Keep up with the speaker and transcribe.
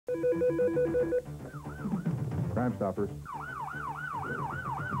Crime Stoppers.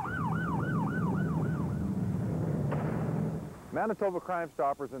 Manitoba Crime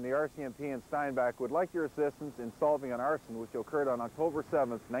Stoppers and the RCMP in Steinbach would like your assistance in solving an arson which occurred on October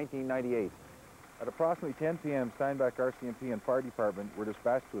 7th, 1998. At approximately 10 p.m., Steinbach RCMP and Fire Department were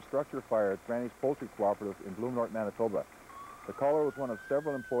dispatched to a structure fire at Granny's Poultry Cooperative in Bloom North, Manitoba. The caller was one of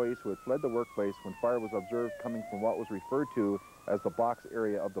several employees who had fled the workplace when fire was observed coming from what was referred to as the box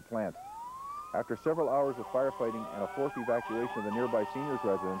area of the plant. After several hours of firefighting and a forced evacuation of the nearby seniors'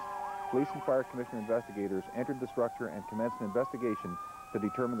 residence, Police and Fire Commissioner investigators entered the structure and commenced an investigation to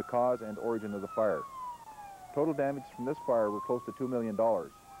determine the cause and origin of the fire. Total damages from this fire were close to $2 million.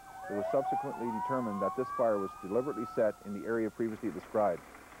 It was subsequently determined that this fire was deliberately set in the area previously described.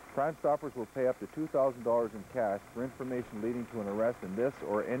 Crime Stoppers will pay up to $2,000 in cash for information leading to an arrest in this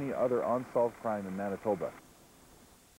or any other unsolved crime in Manitoba.